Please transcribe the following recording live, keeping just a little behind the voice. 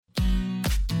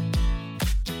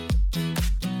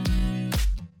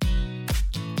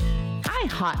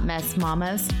hot mess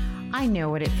mamas. I know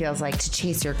what it feels like to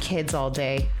chase your kids all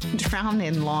day, drown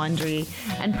in laundry,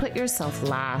 and put yourself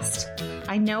last.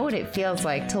 I know what it feels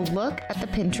like to look at the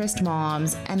Pinterest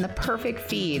moms and the perfect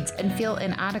feeds and feel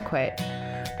inadequate.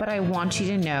 But I want you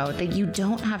to know that you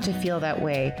don't have to feel that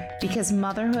way because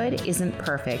motherhood isn't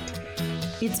perfect.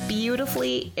 It's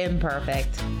beautifully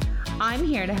imperfect. I'm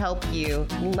here to help you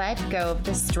let go of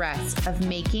the stress of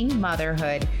making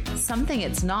motherhood something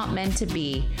it's not meant to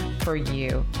be for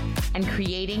you and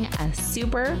creating a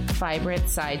super vibrant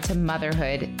side to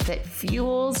motherhood that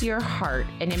fuels your heart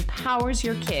and empowers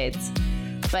your kids,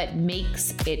 but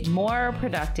makes it more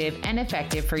productive and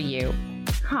effective for you.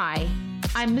 Hi,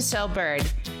 I'm Michelle Bird,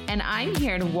 and I'm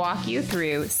here to walk you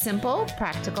through simple,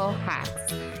 practical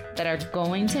hacks that are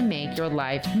going to make your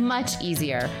life much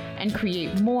easier and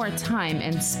create more time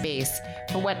and space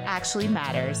for what actually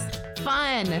matters.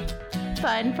 Fun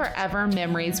forever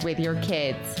memories with your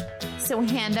kids. So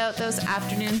hand out those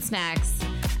afternoon snacks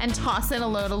and toss in a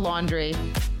load of laundry.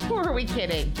 Who are we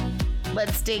kidding?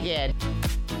 Let's dig in.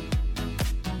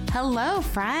 Hello,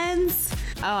 friends.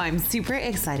 Oh, I'm super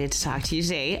excited to talk to you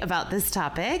today about this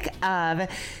topic of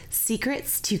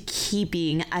secrets to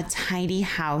keeping a tidy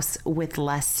house with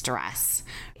less stress.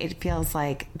 It feels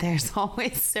like there's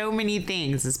always so many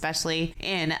things, especially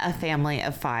in a family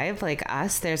of 5 like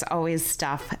us. There's always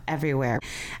stuff everywhere,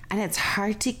 and it's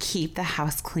hard to keep the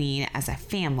house clean as a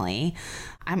family.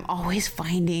 I'm always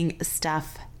finding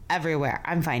stuff everywhere.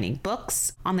 I'm finding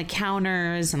books on the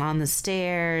counters and on the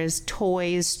stairs,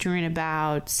 toys strewn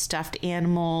about, stuffed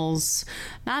animals.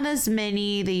 Not as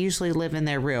many, they usually live in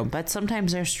their room, but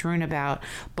sometimes they're strewn about.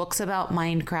 Books about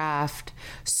Minecraft,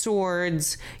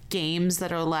 swords, games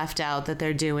that are left out that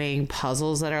they're doing,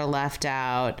 puzzles that are left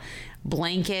out,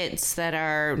 blankets that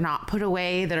are not put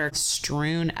away that are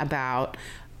strewn about,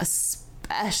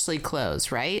 especially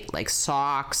clothes, right? Like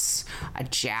socks, a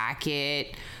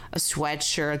jacket, a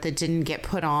sweatshirt that didn't get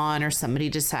put on or somebody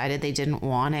decided they didn't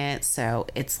want it. So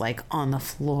it's like on the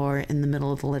floor in the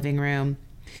middle of the living room.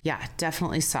 Yeah,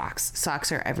 definitely socks.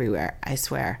 Socks are everywhere, I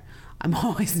swear. I'm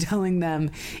always telling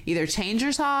them either change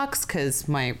your socks because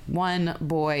my one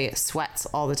boy sweats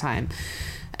all the time.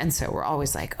 And so we're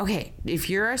always like, okay, if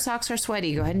your socks are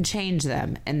sweaty, go ahead and change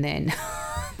them. And then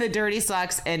the dirty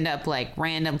socks end up like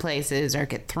random places or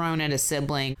get thrown at a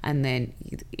sibling, and then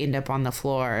you end up on the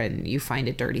floor and you find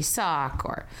a dirty sock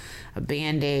or a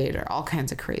Band-Aid or all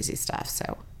kinds of crazy stuff.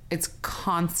 So it's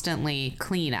constantly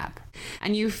clean up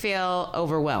and you feel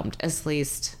overwhelmed, at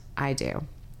least I do.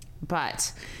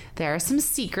 But there are some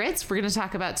secrets we're going to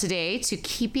talk about today to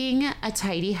keeping a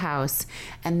tidy house,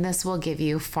 and this will give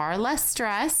you far less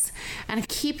stress and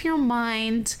keep your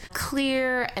mind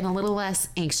clear and a little less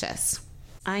anxious.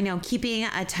 I know keeping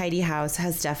a tidy house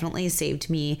has definitely saved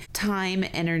me time,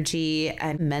 energy,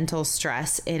 and mental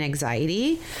stress and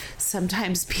anxiety.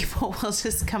 Sometimes people will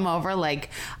just come over,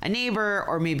 like a neighbor,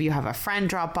 or maybe you have a friend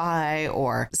drop by,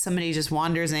 or somebody just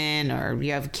wanders in, or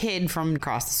you have a kid from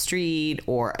across the street,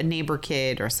 or a neighbor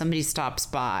kid, or somebody stops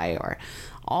by, or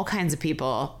all kinds of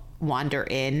people wander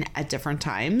in at different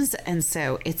times. And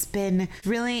so it's been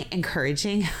really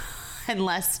encouraging and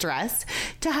less stress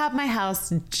to have my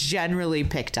house generally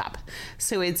picked up.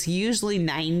 So it's usually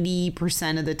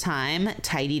 90% of the time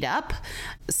tidied up.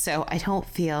 So I don't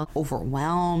feel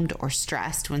overwhelmed or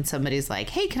stressed when somebody's like,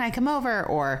 hey, can I come over?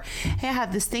 Or, hey, I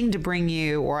have this thing to bring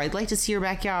you, or I'd like to see your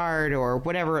backyard, or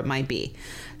whatever it might be.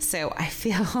 So I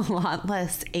feel a lot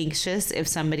less anxious if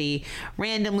somebody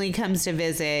randomly comes to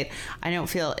visit. I don't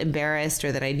feel embarrassed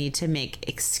or that I need to make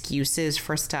excuses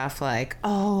for stuff like,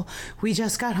 oh, we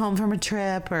just got home from a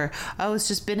trip, or, oh, it's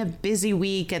just been a busy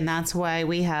week and that's why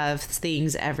we have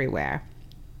things everywhere.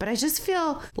 But I just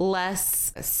feel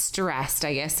less stressed,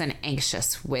 I guess, and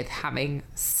anxious with having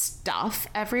stuff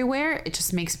everywhere. It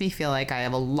just makes me feel like I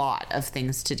have a lot of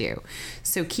things to do.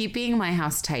 So keeping my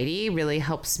house tidy really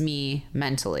helps me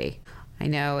mentally. I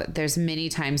know there's many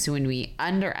times when we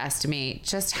underestimate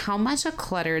just how much a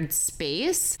cluttered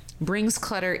space brings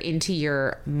clutter into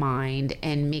your mind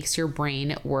and makes your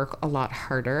brain work a lot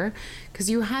harder because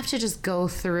you have to just go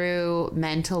through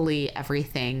mentally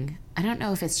everything. I don't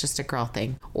know if it's just a girl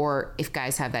thing or if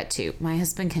guys have that too. My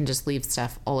husband can just leave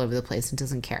stuff all over the place and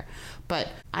doesn't care. But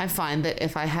I find that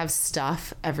if I have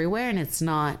stuff everywhere and it's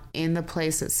not in the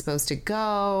place it's supposed to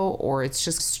go, or it's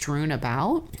just strewn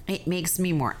about, it makes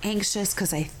me more anxious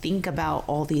because I think about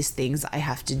all these things I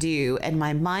have to do. And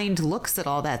my mind looks at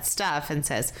all that stuff and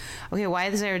says, okay, why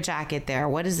is there a jacket there?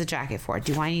 What is the jacket for?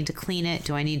 Do I need to clean it?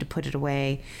 Do I need to put it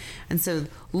away? And so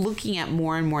looking at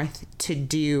more and more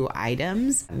to-do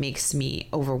items makes me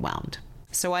overwhelmed.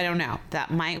 So I don't know.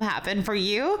 That might happen for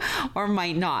you or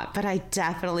might not, but I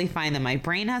definitely find that my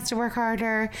brain has to work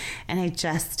harder and I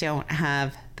just don't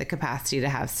have the capacity to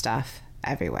have stuff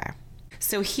everywhere.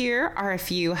 So here are a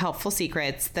few helpful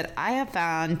secrets that I have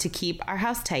found to keep our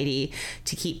house tidy,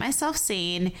 to keep myself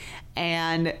sane,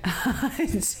 and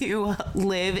to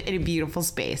live in a beautiful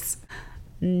space.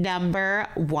 Number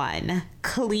 1,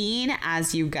 clean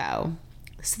as you go.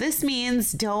 So this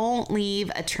means don't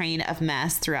leave a train of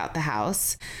mess throughout the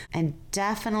house, and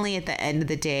definitely at the end of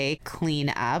the day, clean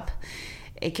up.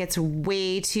 It gets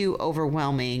way too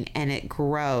overwhelming and it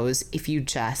grows if you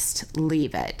just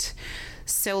leave it.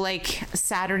 So like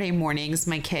Saturday mornings,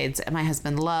 my kids and my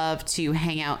husband love to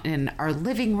hang out in our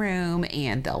living room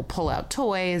and they'll pull out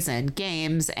toys and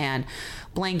games and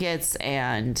blankets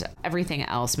and everything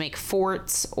else, make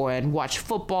forts and watch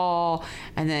football.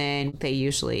 And then they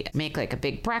usually make like a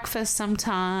big breakfast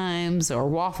sometimes, or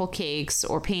waffle cakes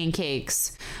or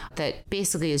pancakes that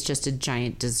basically is just a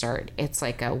giant dessert. It's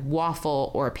like a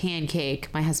waffle or a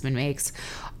pancake my husband makes.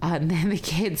 And then the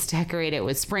kids decorate it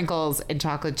with sprinkles and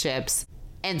chocolate chips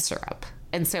and syrup.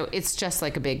 And so it's just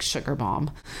like a big sugar bomb.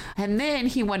 And then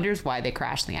he wonders why they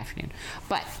crash in the afternoon.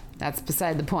 But that's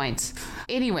beside the point.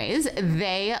 Anyways,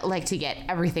 they like to get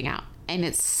everything out and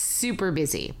it's super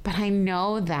busy. But I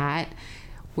know that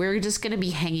we're just going to be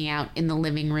hanging out in the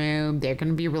living room. They're going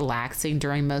to be relaxing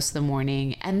during most of the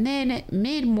morning. And then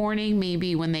mid-morning,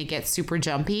 maybe when they get super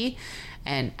jumpy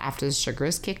and after the sugar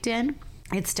is kicked in,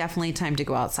 it's definitely time to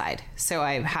go outside. So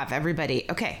I have everybody,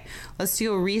 okay, let's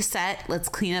do a reset. Let's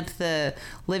clean up the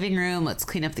living room. Let's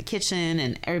clean up the kitchen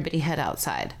and everybody head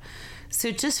outside. So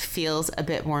it just feels a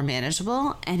bit more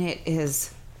manageable and it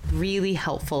is really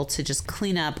helpful to just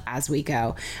clean up as we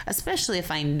go, especially if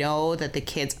I know that the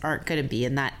kids aren't going to be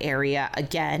in that area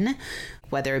again,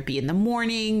 whether it be in the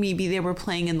morning, maybe they were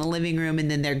playing in the living room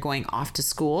and then they're going off to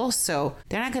school. So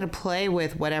they're not going to play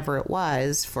with whatever it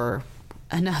was for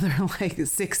another like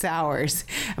 6 hours.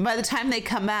 And by the time they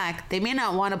come back, they may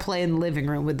not want to play in the living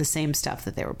room with the same stuff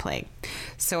that they were playing.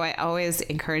 So I always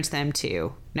encourage them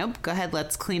to, nope, go ahead,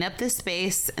 let's clean up this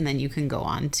space. And then you can go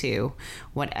on to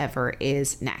whatever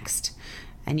is next.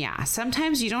 And yeah,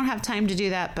 sometimes you don't have time to do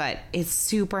that, but it's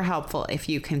super helpful if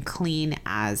you can clean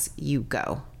as you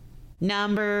go.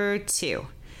 Number 2,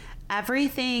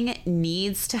 everything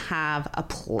needs to have a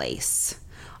place.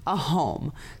 A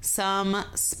home, some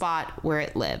spot where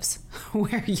it lives,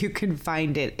 where you can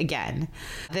find it again.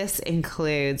 This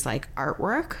includes like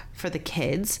artwork for the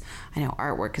kids. I know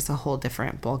artwork is a whole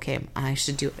different ballgame. I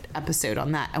should do an episode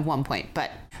on that at one point, but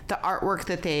the artwork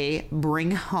that they bring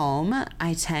home,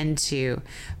 I tend to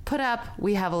put up.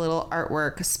 We have a little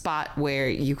artwork spot where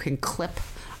you can clip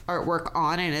artwork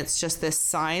on, and it's just this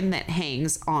sign that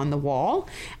hangs on the wall.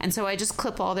 And so I just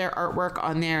clip all their artwork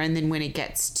on there, and then when it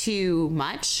gets too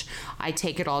much, I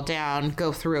take it all down,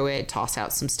 go through it, toss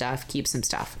out some stuff, keep some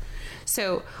stuff.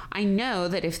 So I know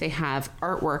that if they have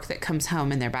artwork that comes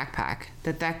home in their backpack,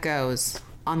 that goes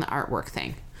on the artwork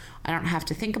thing. I don't have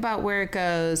to think about where it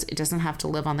goes. It doesn't have to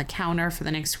live on the counter for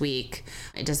the next week.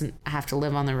 It doesn't have to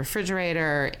live on the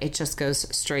refrigerator. It just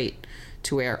goes straight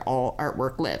to where all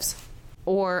artwork lives.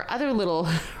 Or other little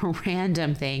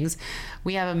random things.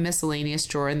 We have a miscellaneous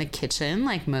drawer in the kitchen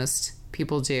like most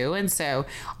people do. And so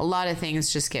a lot of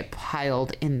things just get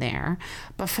piled in there.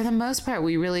 But for the most part,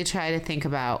 we really try to think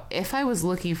about if I was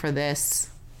looking for this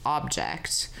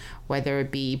object, whether it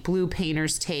be blue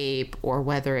painter's tape or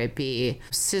whether it be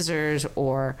scissors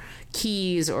or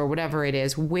keys or whatever it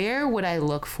is, where would I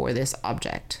look for this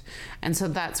object? And so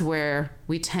that's where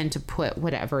we tend to put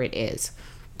whatever it is.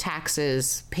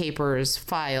 Taxes, papers,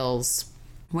 files,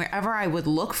 wherever I would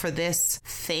look for this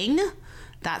thing,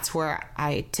 that's where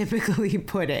I typically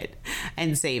put it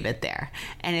and save it there.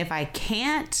 And if I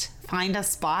can't find a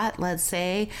spot, let's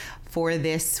say, for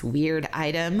this weird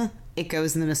item, it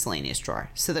goes in the miscellaneous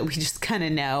drawer so that we just kind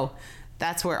of know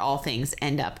that's where all things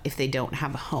end up if they don't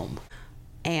have a home.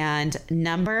 And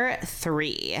number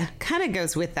 3 kind of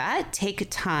goes with that. Take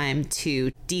time to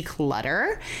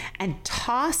declutter and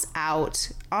toss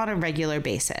out on a regular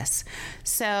basis.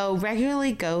 So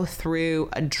regularly go through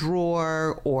a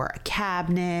drawer or a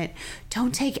cabinet.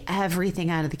 Don't take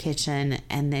everything out of the kitchen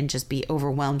and then just be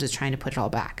overwhelmed with trying to put it all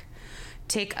back.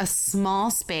 Take a small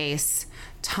space,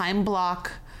 time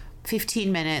block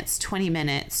 15 minutes, 20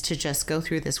 minutes to just go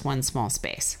through this one small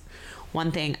space.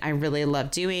 One thing I really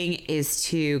love doing is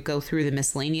to go through the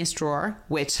miscellaneous drawer,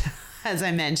 which, as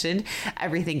I mentioned,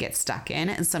 everything gets stuck in.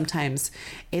 And sometimes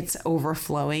it's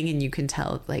overflowing and you can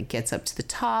tell it like gets up to the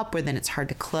top or then it's hard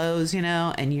to close,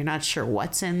 and you're not sure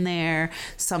what's in there.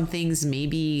 Some things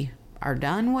maybe are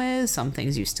done with, some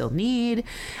things you still need.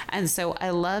 And so I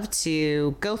love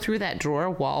to go through that drawer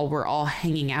while we're all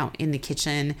hanging out in the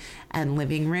kitchen and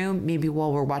living room, maybe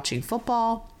while we're watching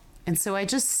football. And so I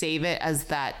just save it as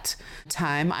that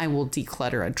time I will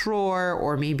declutter a drawer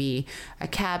or maybe a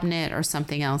cabinet or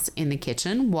something else in the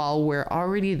kitchen while we're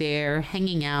already there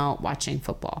hanging out watching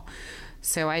football.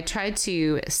 So I try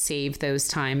to save those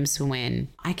times when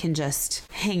I can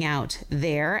just hang out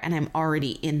there and I'm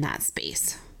already in that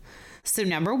space. So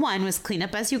number 1 was clean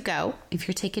up as you go, if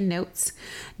you're taking notes.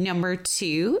 Number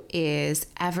 2 is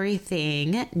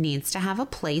everything needs to have a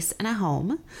place and a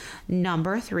home.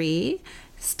 Number 3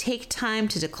 is take time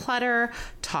to declutter,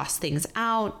 toss things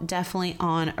out, definitely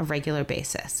on a regular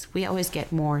basis. We always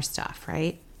get more stuff,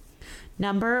 right?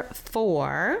 Number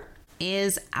 4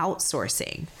 is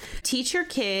outsourcing. Teach your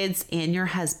kids and your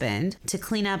husband to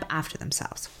clean up after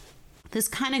themselves. This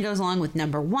kind of goes along with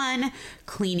number 1,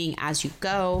 cleaning as you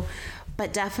go,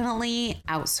 but definitely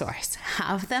outsource.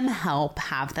 Have them help,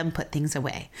 have them put things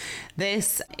away.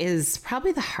 This is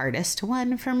probably the hardest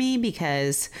one for me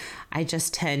because I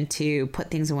just tend to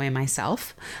put things away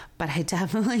myself, but I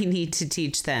definitely need to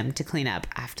teach them to clean up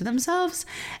after themselves.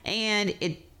 And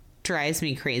it drives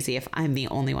me crazy if I'm the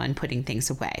only one putting things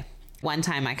away. One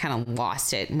time I kind of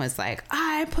lost it and was like,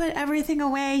 I put everything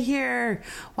away here.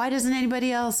 Why doesn't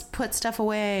anybody else put stuff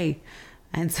away?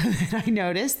 And so then I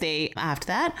noticed they, after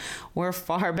that, were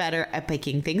far better at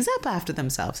picking things up after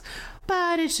themselves.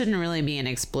 But it shouldn't really be an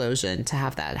explosion to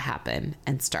have that happen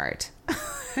and start.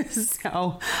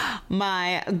 So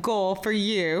my goal for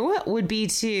you would be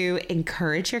to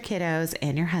encourage your kiddos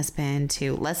and your husband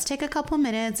to let's take a couple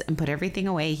minutes and put everything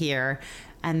away here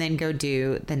and then go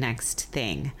do the next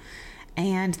thing.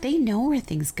 And they know where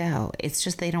things go. It's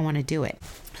just they don't want to do it.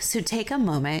 So take a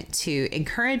moment to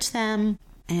encourage them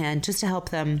and just to help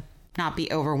them not be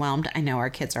overwhelmed. I know our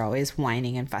kids are always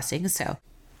whining and fussing, so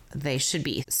they should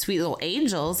be sweet little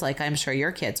angels like I'm sure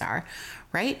your kids are,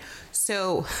 right?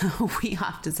 So we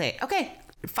have to say, okay,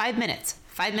 5 minutes.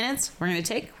 5 minutes we're going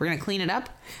to clean it up,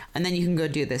 and then you can go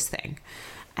do this thing.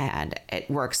 And it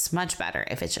works much better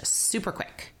if it's just super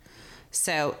quick.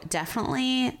 So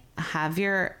definitely have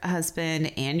your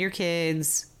husband and your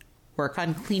kids work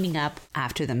on cleaning up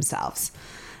after themselves,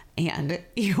 and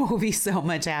you will be so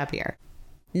much happier.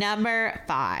 Number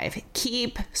 5,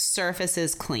 keep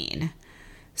surfaces clean.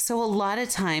 So a lot of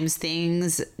times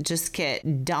things just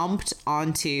get dumped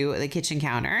onto the kitchen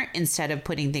counter instead of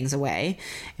putting things away.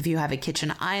 If you have a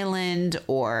kitchen island,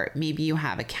 or maybe you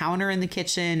have a counter in the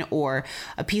kitchen, or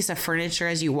a piece of furniture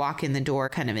as you walk in the door,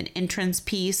 kind of an entrance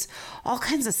piece, all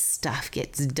kinds of stuff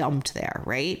gets dumped there,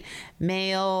 right?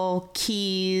 Mail,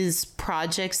 keys,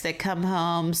 projects that come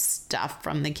home, stuff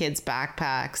from the kids'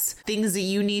 backpacks, things that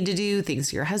you need to do,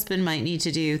 things your husband might need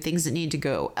to do, things that need to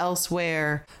go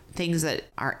elsewhere, things that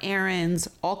are errands,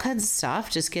 all kinds of stuff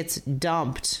just gets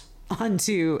dumped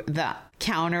onto the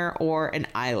counter or an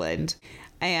island.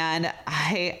 And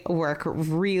I work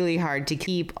really hard to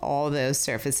keep all those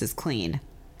surfaces clean.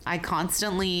 I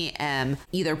constantly am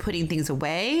either putting things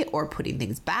away or putting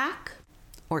things back,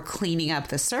 or cleaning up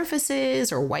the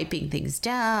surfaces, or wiping things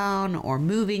down, or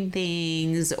moving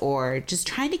things, or just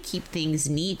trying to keep things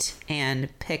neat and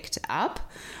picked up.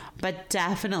 But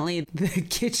definitely the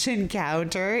kitchen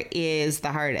counter is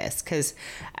the hardest because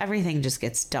everything just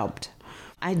gets dumped.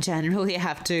 I generally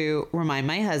have to remind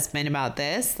my husband about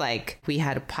this. Like, we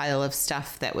had a pile of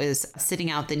stuff that was sitting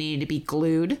out that needed to be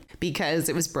glued because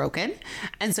it was broken.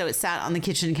 And so it sat on the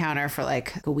kitchen counter for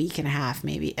like a week and a half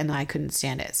maybe, and I couldn't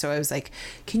stand it. So I was like,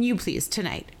 can you please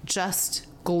tonight just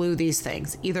glue these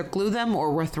things? Either glue them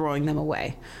or we're throwing them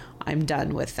away. I'm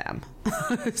done with them.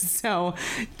 So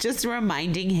just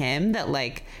reminding him that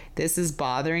like, this is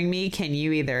bothering me. Can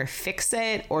you either fix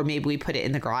it, or maybe we put it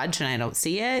in the garage and I don't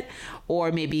see it,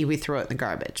 or maybe we throw it in the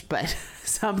garbage, but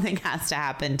something has to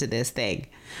happen to this thing.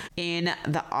 In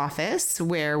the office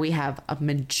where we have a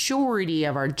majority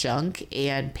of our junk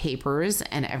and papers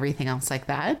and everything else like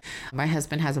that, my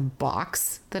husband has a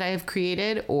box that I have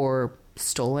created or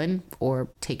stolen or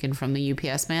taken from the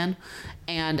UPS man,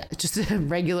 and just a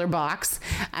regular box,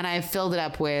 and I've filled it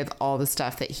up with all the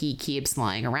stuff that he keeps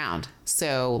lying around.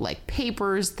 So like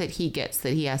papers that he gets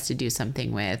that he has to do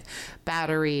something with,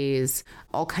 batteries,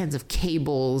 all kinds of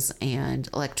cables and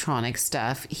electronic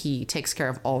stuff. He takes care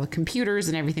of all the computers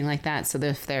and everything like that. So that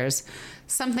if there's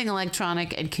something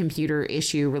electronic and computer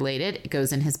issue related, it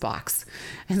goes in his box.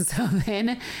 And so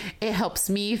then it helps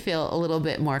me feel a little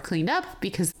bit more cleaned up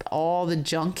because all the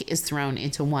junk is thrown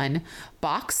into one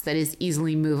box that is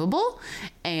easily movable.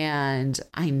 And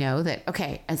I know that,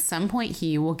 okay, at some point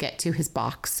he will get to his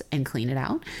box and clean clean it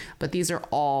out. But these are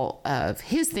all of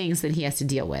his things that he has to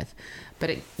deal with.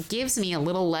 But it gives me a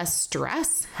little less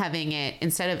stress having it,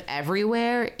 instead of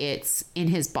everywhere, it's in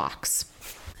his box.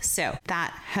 So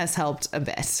that has helped a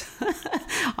bit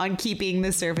on keeping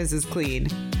the surfaces clean.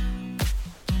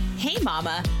 Hey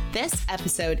mama, this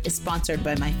episode is sponsored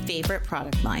by my favorite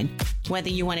product line. Whether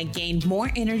you want to gain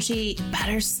more energy,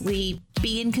 better sleep,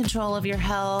 be in control of your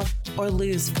health, or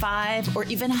lose 5 or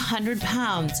even 100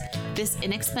 pounds, this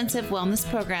inexpensive wellness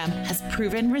program has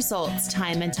proven results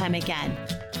time and time again.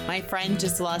 My friend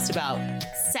just lost about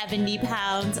 70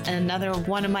 pounds, and another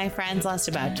one of my friends lost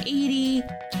about 80.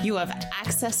 You have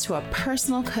access to a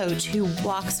personal coach who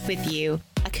walks with you,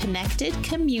 a connected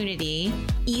community,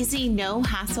 easy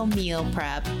no-hassle meal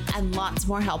prep, and lots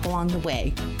more help along the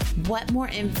way. Want more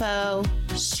info?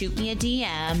 Shoot me a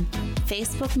DM,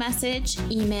 Facebook message,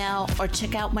 email, or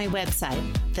check out my website,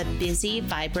 The Busy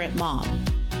Vibrant Mom.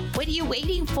 What are you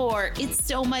waiting for? It's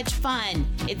so much fun.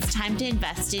 It's time to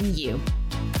invest in you.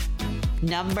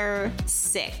 Number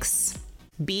 6,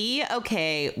 be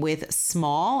okay with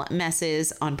small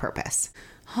messes on purpose.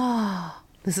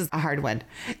 This is a hard one.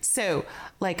 So,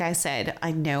 like I said,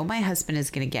 I know my husband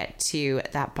is going to get to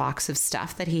that box of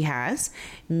stuff that he has.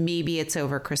 Maybe it's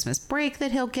over Christmas break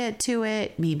that he'll get to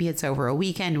it. Maybe it's over a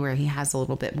weekend where he has a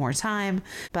little bit more time.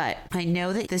 But I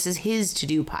know that this is his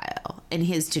to-do pile and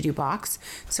his to-do box,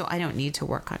 so I don't need to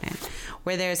work on it.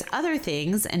 Where there's other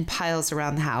things and piles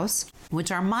around the house,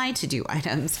 which are my to-do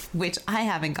items, which I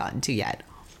haven't gotten to yet.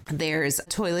 There's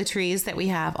toiletries that we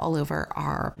have all over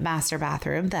our master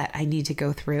bathroom that I need to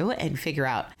go through and figure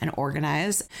out and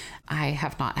organize. I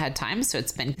have not had time, so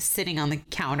it's been sitting on the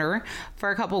counter for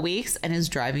a couple weeks and is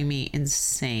driving me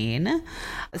insane.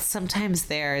 Sometimes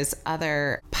there's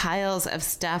other piles of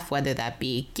stuff, whether that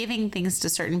be giving things to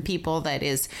certain people that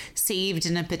is saved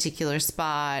in a particular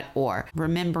spot, or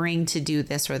remembering to do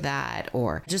this or that,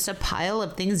 or just a pile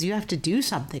of things you have to do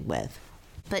something with.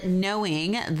 But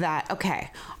knowing that, okay,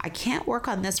 I can't work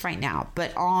on this right now,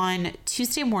 but on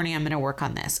Tuesday morning, I'm going to work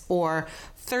on this, or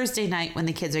Thursday night when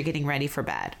the kids are getting ready for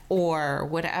bed, or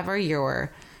whatever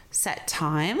your set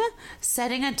time,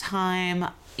 setting a time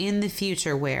in the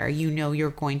future where you know you're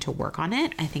going to work on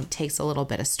it, I think takes a little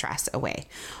bit of stress away.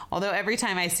 Although every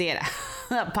time I see it,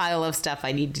 a pile of stuff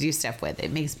I need to do stuff with,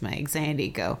 it makes my anxiety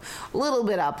go a little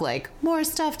bit up, like more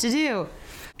stuff to do.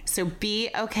 So be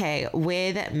okay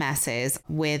with messes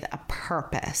with a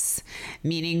purpose,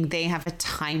 meaning they have a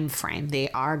time frame. They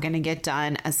are going to get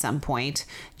done at some point,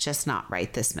 just not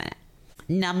right this minute.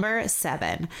 Number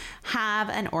 7, have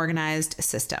an organized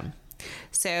system.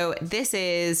 So this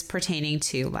is pertaining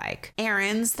to like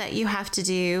errands that you have to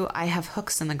do. I have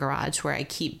hooks in the garage where I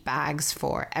keep bags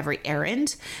for every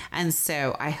errand. And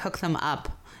so I hook them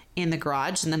up in the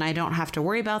garage, and then I don't have to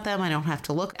worry about them. I don't have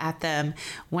to look at them.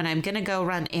 When I'm going to go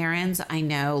run errands, I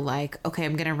know like, okay,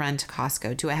 I'm going to run to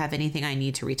Costco. Do I have anything I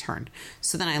need to return?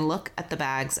 So then I look at the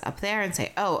bags up there and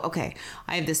say, oh, okay,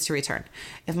 I have this to return.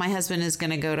 If my husband is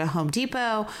going to go to Home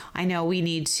Depot, I know we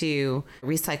need to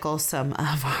recycle some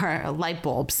of our light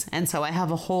bulbs. And so I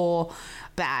have a whole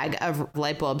bag of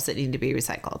light bulbs that need to be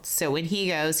recycled. So when he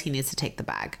goes, he needs to take the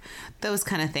bag, those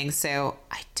kind of things. So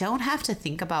I don't have to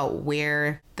think about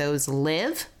where those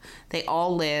live. They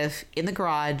all live in the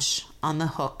garage on the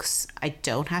hooks. I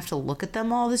don't have to look at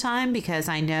them all the time because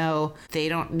I know they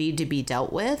don't need to be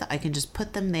dealt with. I can just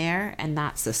put them there, and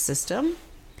that's the system.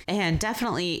 And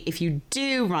definitely, if you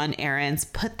do run errands,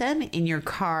 put them in your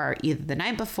car either the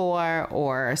night before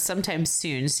or sometime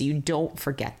soon so you don't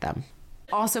forget them.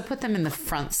 Also, put them in the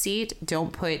front seat.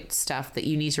 Don't put stuff that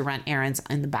you need to run errands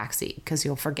in the back seat because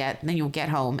you'll forget. And then you'll get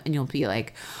home and you'll be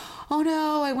like, oh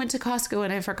no, I went to Costco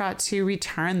and I forgot to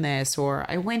return this, or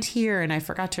I went here and I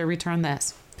forgot to return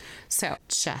this. So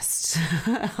just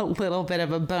a little bit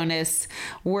of a bonus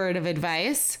word of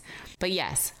advice. But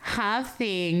yes, have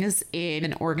things in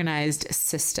an organized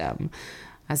system.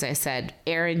 As I said,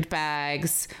 errand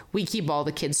bags. We keep all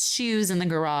the kids' shoes in the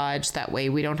garage. That way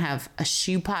we don't have a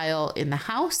shoe pile in the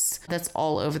house that's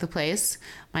all over the place.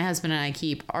 My husband and I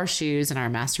keep our shoes in our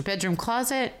master bedroom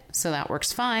closet, so that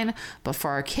works fine. But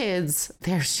for our kids,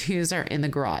 their shoes are in the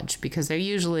garage because they're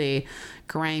usually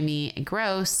grimy and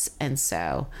gross. And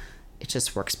so it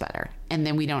just works better. And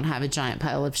then we don't have a giant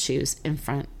pile of shoes in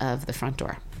front of the front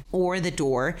door or the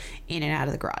door in and out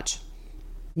of the garage.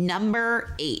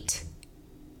 Number 8.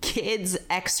 Kids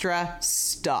extra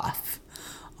stuff.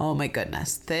 Oh my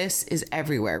goodness. This is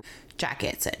everywhere.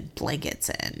 Jackets and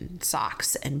blankets and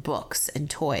socks and books and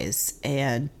toys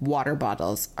and water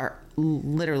bottles are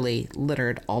literally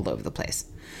littered all over the place.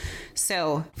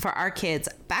 So for our kids'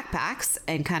 backpacks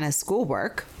and kind of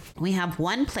schoolwork, We have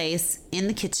one place in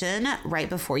the kitchen right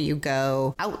before you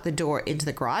go out the door into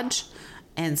the garage.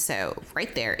 And so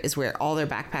right there is where all their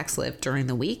backpacks live during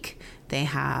the week. They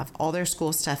have all their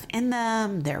school stuff in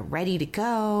them. They're ready to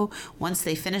go. Once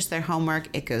they finish their homework,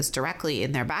 it goes directly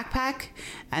in their backpack.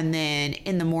 And then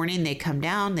in the morning, they come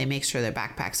down, they make sure their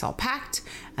backpack's all packed,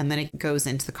 and then it goes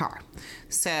into the car.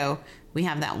 So we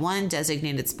have that one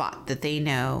designated spot that they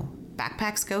know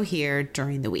backpacks go here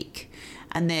during the week.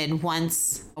 And then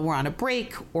once we're on a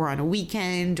break or on a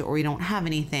weekend or we don't have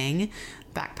anything,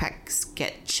 backpacks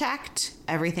get checked.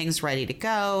 Everything's ready to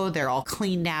go. They're all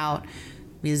cleaned out.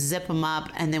 We zip them up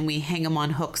and then we hang them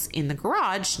on hooks in the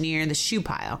garage near the shoe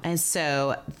pile. And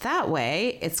so that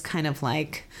way it's kind of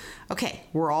like, okay,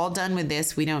 we're all done with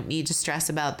this. We don't need to stress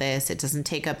about this. It doesn't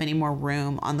take up any more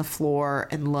room on the floor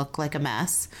and look like a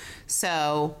mess.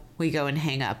 So we go and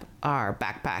hang up our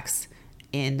backpacks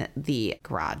in the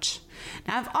garage.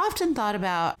 Now, I've often thought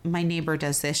about, my neighbor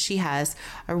does this. She has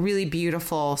a really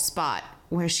beautiful spot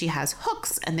where she has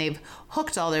hooks and they've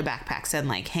hooked all their backpacks and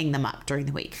like hang them up during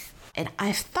the week. And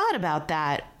I've thought about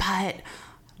that, but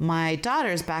my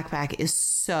daughter's backpack is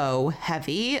so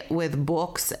heavy with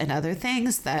books and other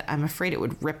things that I'm afraid it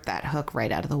would rip that hook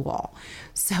right out of the wall.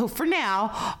 So for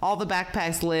now, all the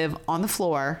backpacks live on the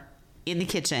floor in the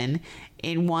kitchen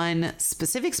in one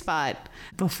specific spot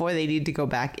before they need to go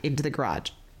back into the garage.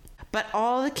 But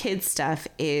all the kids' stuff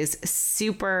is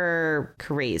super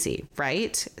crazy,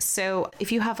 right? So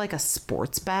if you have like a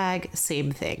sports bag, same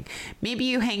thing. Maybe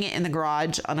you hang it in the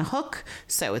garage on a hook,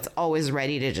 so it's always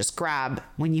ready to just grab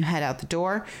when you head out the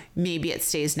door. Maybe it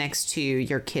stays next to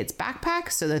your kid's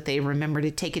backpack so that they remember to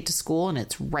take it to school and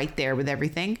it's right there with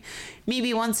everything.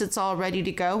 Maybe once it's all ready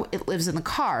to go, it lives in the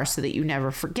car so that you never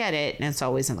forget it and it's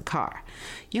always in the car.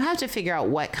 You have to figure out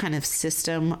what kind of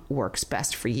system works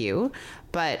best for you,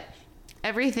 but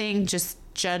everything just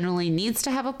generally needs to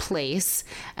have a place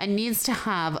and needs to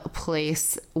have a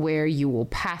place where you will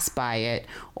pass by it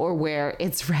or where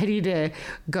it's ready to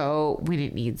go when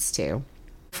it needs to.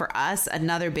 For us,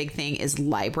 another big thing is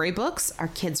library books. Our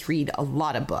kids read a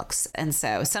lot of books. And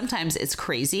so sometimes it's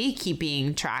crazy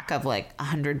keeping track of like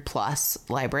 100 plus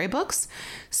library books.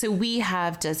 So we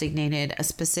have designated a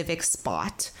specific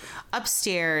spot.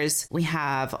 Upstairs, we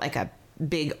have like a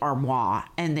big armoire,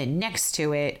 and then next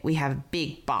to it we have a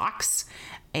big box,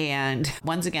 and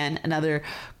once again another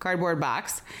cardboard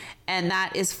box, and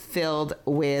that is filled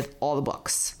with all the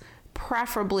books,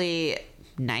 preferably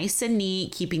nice and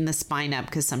neat, keeping the spine up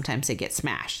because sometimes they get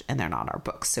smashed and they're not our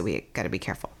books, so we got to be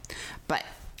careful. But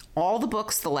all the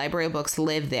books, the library books,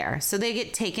 live there. So they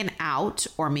get taken out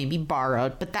or maybe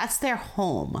borrowed, but that's their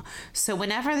home. So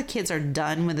whenever the kids are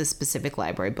done with a specific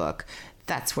library book,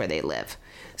 that's where they live.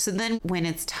 So then when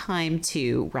it's time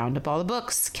to round up all the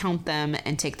books, count them,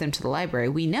 and take them to the library,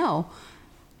 we know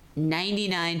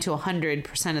 99 to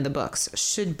 100% of the books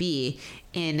should be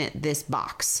in this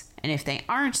box. And if they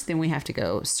aren't, then we have to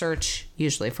go search,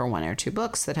 usually for one or two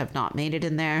books that have not made it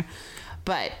in there.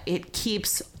 But it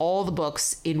keeps all the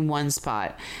books in one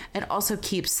spot. It also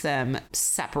keeps them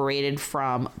separated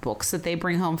from books that they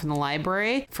bring home from the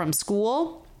library, from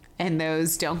school. And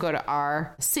those don't go to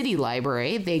our city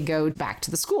library. They go back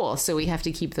to the school. So we have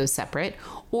to keep those separate.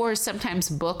 Or sometimes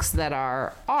books that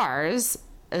are ours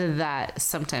that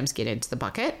sometimes get into the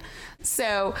bucket.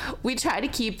 So we try to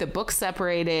keep the books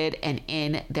separated and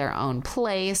in their own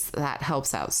place. That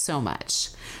helps out so much.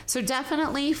 So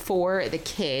definitely for the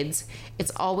kids,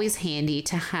 it's always handy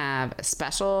to have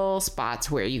special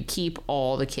spots where you keep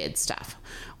all the kids' stuff,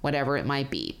 whatever it might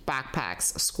be: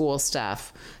 backpacks, school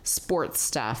stuff, sports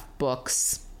stuff,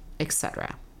 books,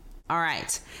 etc. All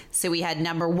right, so we had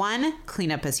number 1,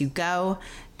 clean up as you go.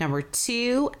 Number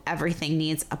 2, everything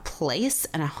needs a place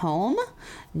and a home.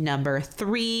 Number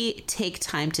 3, take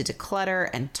time to declutter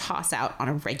and toss out on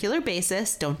a regular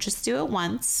basis. Don't just do it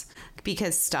once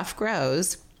because stuff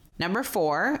grows. Number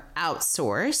 4,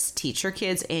 outsource. Teach your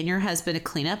kids and your husband to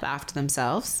clean up after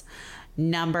themselves.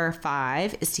 Number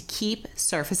 5 is to keep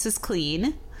surfaces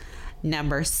clean.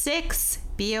 Number 6,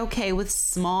 be okay with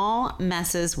small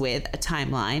messes with a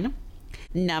timeline.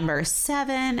 Number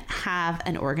 7, have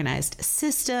an organized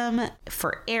system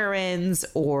for errands,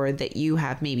 or that you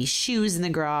have maybe shoes in the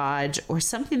garage or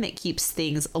something that keeps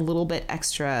things a little bit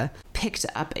extra picked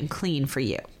up and clean for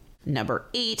you. Number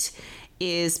 8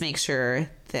 is make sure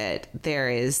that there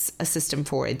is a system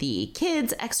for the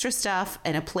kids' extra stuff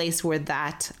and a place where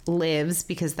that lives,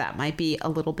 because that might be a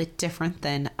little bit different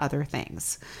than other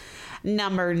things.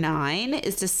 Number 9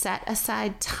 is to set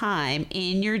aside time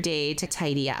in your day to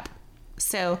tidy up.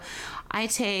 So I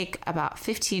take about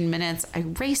 15 minutes. I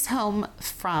race home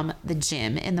from the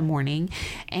gym in the morning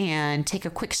and take a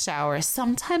quick shower.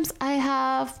 Sometimes I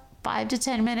have 5 to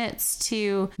 10 minutes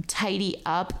to tidy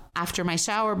up after my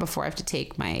shower before I have to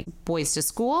take my boys to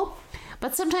school.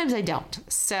 But sometimes I don't.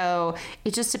 So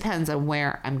it just depends on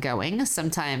where I'm going.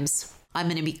 Sometimes I'm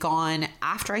going to be gone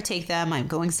after I take them. I'm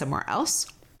going somewhere else.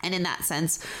 And in that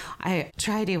sense, I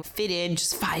try to fit in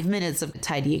just 5 minutes of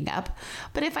tidying up.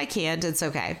 But if I can't, it's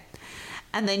okay.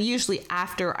 And then usually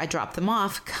after I drop them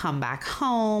off, come back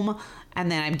home,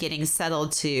 and then I'm getting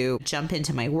settled to jump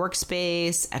into my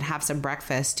workspace and have some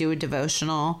breakfast, do a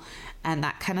devotional, and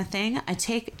that kind of thing. I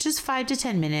take just 5 to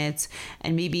 10 minutes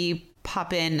and maybe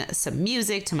pop in some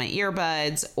music to my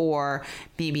earbuds or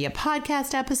maybe a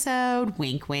podcast episode,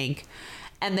 wink, wink,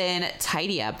 and then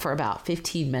tidy up for about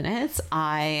 15 minutes.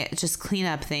 I just clean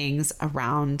up things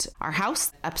around our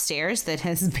house upstairs that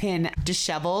has been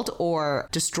disheveled or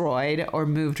destroyed or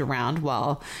moved around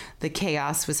while the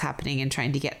chaos was happening and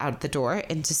trying to get out the door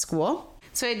into school.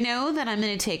 So I know that I'm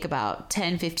going to take about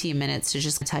 10, 15 minutes to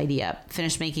just tidy up,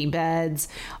 finish making beds,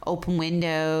 open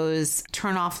windows,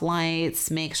 turn off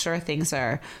lights, make sure things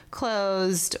are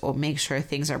closed or make sure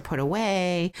things are put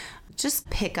away.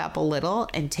 Just pick up a little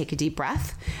and take a deep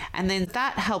breath. And then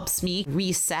that helps me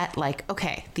reset, like,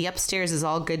 okay, the upstairs is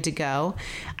all good to go.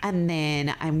 And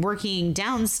then I'm working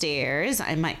downstairs.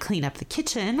 I might clean up the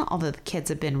kitchen, although the kids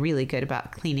have been really good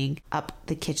about cleaning up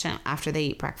the kitchen after they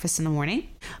eat breakfast in the morning.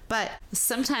 But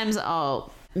sometimes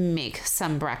I'll make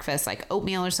some breakfast, like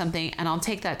oatmeal or something, and I'll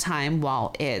take that time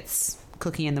while it's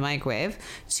cooking in the microwave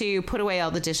to put away all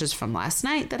the dishes from last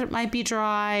night that it might be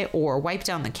dry, or wipe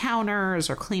down the counters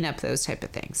or clean up those type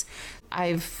of things.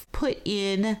 I've put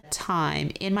in time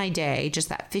in my day, just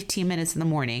that 15 minutes in the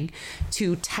morning,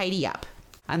 to tidy up.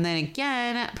 And then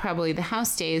again, probably the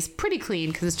house stays pretty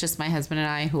clean because it's just my husband and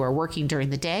I who are working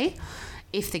during the day.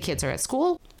 If the kids are at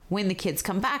school, when the kids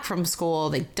come back from school,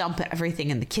 they dump everything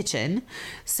in the kitchen.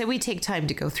 So we take time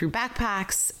to go through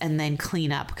backpacks and then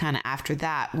clean up kind of after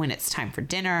that. When it's time for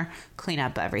dinner, clean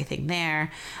up everything there.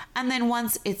 And then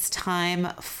once it's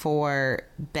time for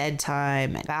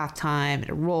bedtime and bath time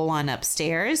and roll on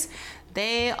upstairs,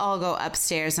 they all go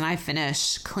upstairs and I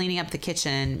finish cleaning up the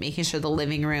kitchen, making sure the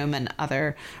living room and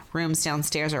other rooms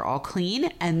downstairs are all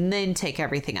clean, and then take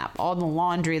everything up. All the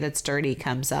laundry that's dirty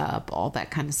comes up, all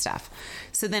that kind of stuff.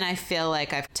 So then I feel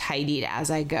like I've tidied as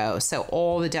I go. So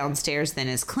all the downstairs then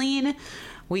is clean.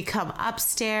 We come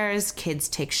upstairs, kids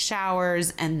take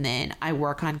showers, and then I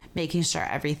work on making sure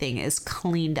everything is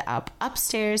cleaned up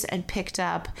upstairs and picked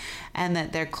up, and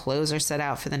that their clothes are set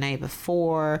out for the night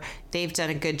before. They've done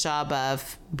a good job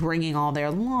of bringing all their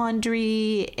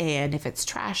laundry, and if it's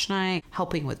trash night,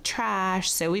 helping with trash.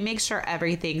 So we make sure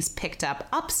everything's picked up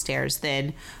upstairs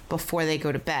then before they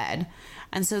go to bed.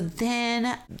 And so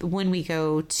then when we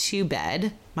go to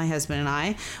bed, my husband and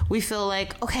I, we feel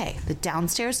like, okay, the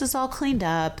downstairs is all cleaned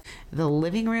up. The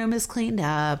living room is cleaned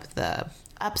up. The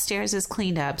upstairs is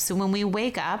cleaned up. So when we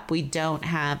wake up, we don't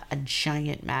have a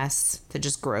giant mess that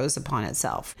just grows upon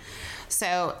itself.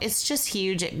 So it's just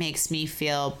huge. It makes me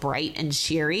feel bright and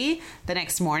cheery the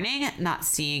next morning, not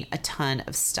seeing a ton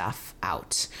of stuff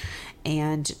out.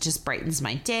 And just brightens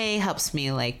my day, helps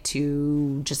me like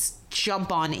to just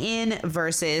jump on in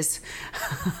versus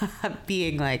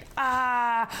being like,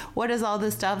 what is all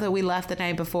this stuff that we left the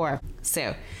night before?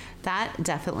 So that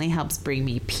definitely helps bring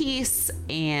me peace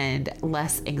and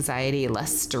less anxiety,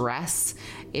 less stress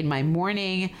in my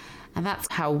morning. And that's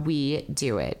how we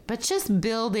do it. But just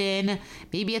build in,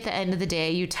 maybe at the end of the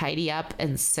day, you tidy up.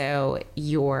 And so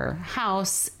your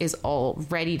house is all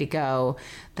ready to go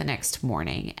the next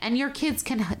morning. And your kids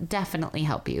can definitely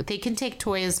help you. They can take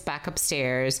toys back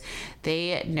upstairs.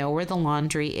 They know where the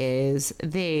laundry is.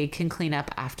 They can clean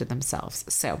up after themselves.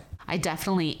 So I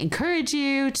definitely encourage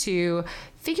you to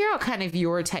figure out kind of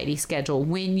your tidy schedule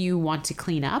when you want to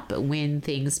clean up, when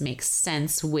things make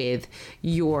sense with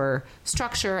your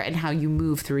structure and how you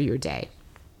move through your day.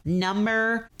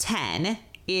 Number 10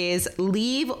 is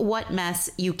leave what mess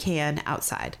you can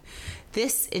outside.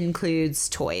 This includes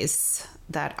toys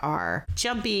that are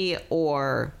jumpy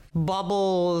or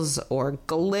bubbles or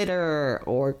glitter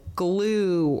or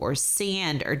glue or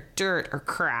sand or dirt or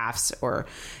crafts or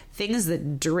things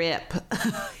that drip,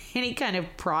 any kind of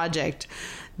project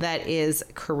that is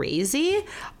crazy.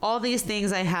 All these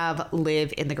things I have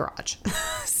live in the garage.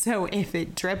 So if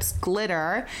it drips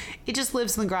glitter, it just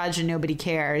lives in the garage and nobody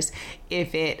cares.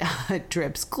 If it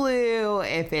drips glue,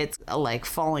 if it's like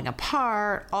falling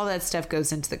apart, all that stuff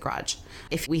goes into the garage.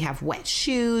 If we have wet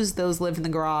shoes, those live in the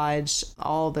garage,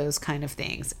 all those kind of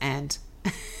things. And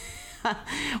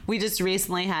We just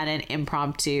recently had an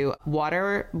impromptu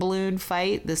water balloon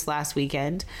fight this last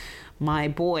weekend. My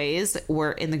boys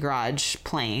were in the garage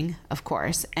playing, of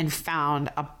course, and found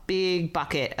a big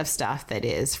bucket of stuff that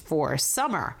is for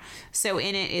summer. So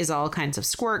in it is all kinds of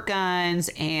squirt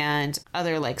guns and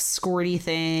other like squirty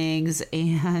things.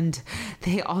 And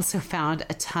they also found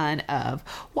a ton of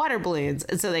water balloons.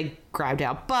 And so they grabbed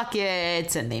out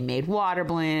buckets and they made water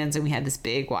balloons. And we had this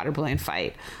big water balloon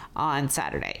fight on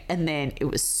Saturday. And then it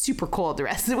was super cold the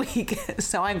rest of the week.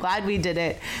 So I'm glad we did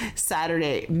it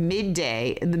Saturday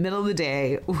midday in the middle of the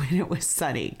day when it was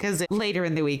sunny, because later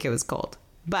in the week it was cold.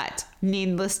 But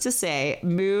needless to say,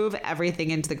 move everything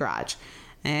into the garage.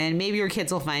 And maybe your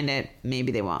kids will find it,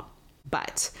 maybe they won't.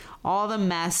 But all the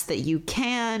mess that you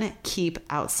can, keep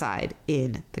outside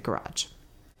in the garage.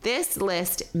 This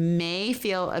list may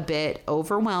feel a bit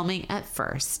overwhelming at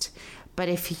first, but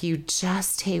if you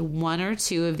just take one or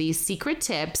two of these secret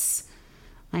tips,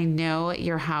 I know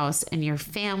your house and your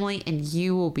family and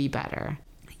you will be better.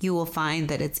 You will find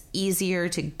that it's easier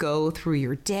to go through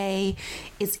your day.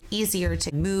 It's easier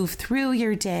to move through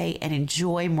your day and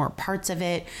enjoy more parts of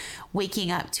it.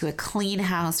 Waking up to a clean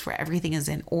house where everything is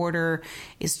in order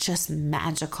is just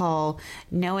magical.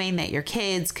 Knowing that your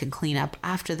kids can clean up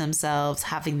after themselves,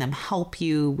 having them help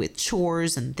you with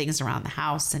chores and things around the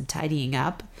house and tidying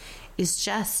up is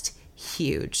just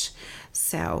huge.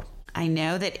 So I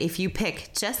know that if you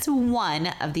pick just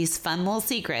one of these fun little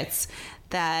secrets,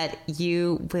 that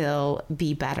you will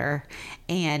be better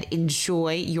and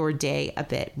enjoy your day a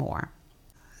bit more.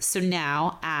 So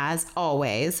now, as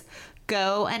always,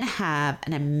 go and have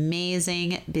an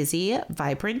amazing, busy,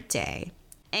 vibrant day.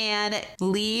 And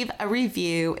leave a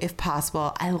review if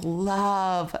possible. I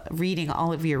love reading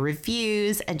all of your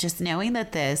reviews and just knowing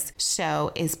that this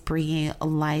show is bringing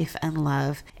life and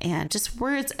love and just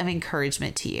words of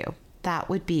encouragement to you. That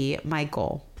would be my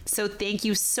goal. So thank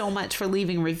you so much for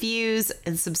leaving reviews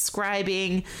and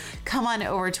subscribing. Come on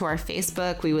over to our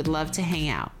Facebook. We would love to hang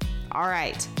out. All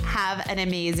right. Have an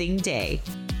amazing day.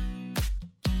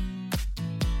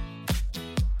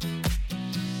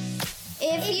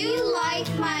 If you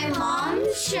like my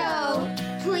mom's show,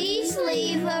 please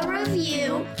leave a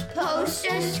review, post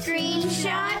a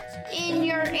screenshot in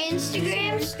your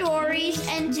Instagram stories,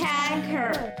 and tag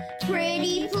her.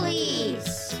 Pretty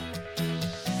please.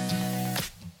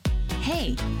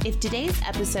 Hey, if today's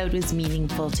episode was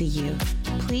meaningful to you,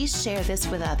 please share this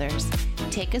with others.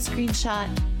 Take a screenshot,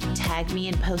 tag me,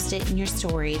 and post it in your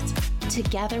stories.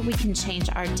 Together we can change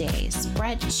our day,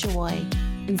 spread joy,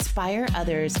 inspire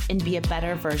others, and be a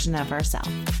better version of ourselves.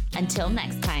 Until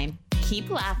next time, keep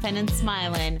laughing and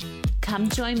smiling. Come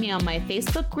join me on my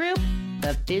Facebook group,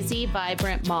 The Busy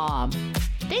Vibrant Mom.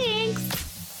 Thanks!